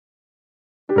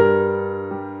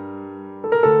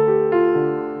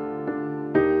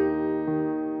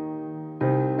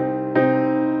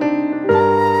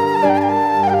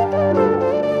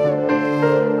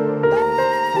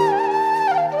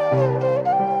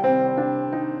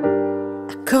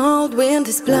Cold wind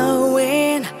is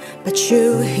blowing, but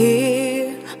you're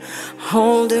here,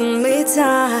 holding me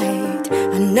tight.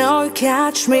 I know you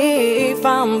catch me if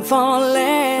I'm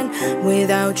falling.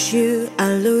 Without you,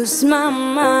 I lose my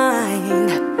mind.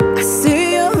 I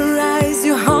see your eyes,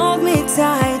 you hold me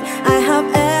tight. I have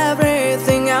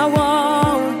everything I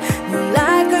want. You're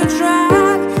like a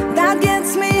drug that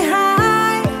gets me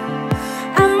high.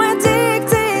 I'm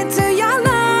addicted to your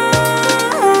love.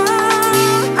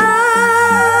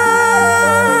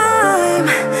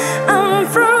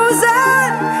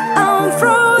 I'm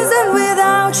frozen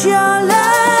without your love.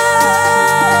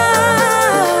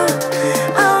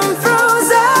 I'm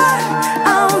frozen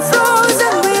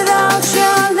without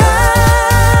your love.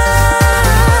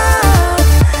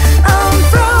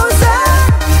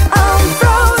 I'm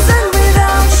frozen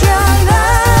without your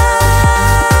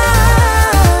love.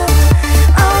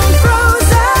 I'm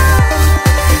frozen,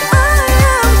 I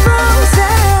am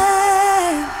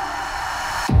frozen.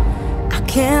 I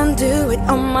can't do it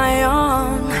on my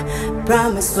own.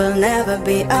 Promise we'll never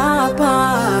be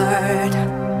apart.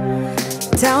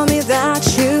 Tell me that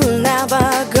you'll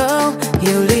never go.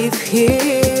 You live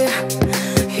here.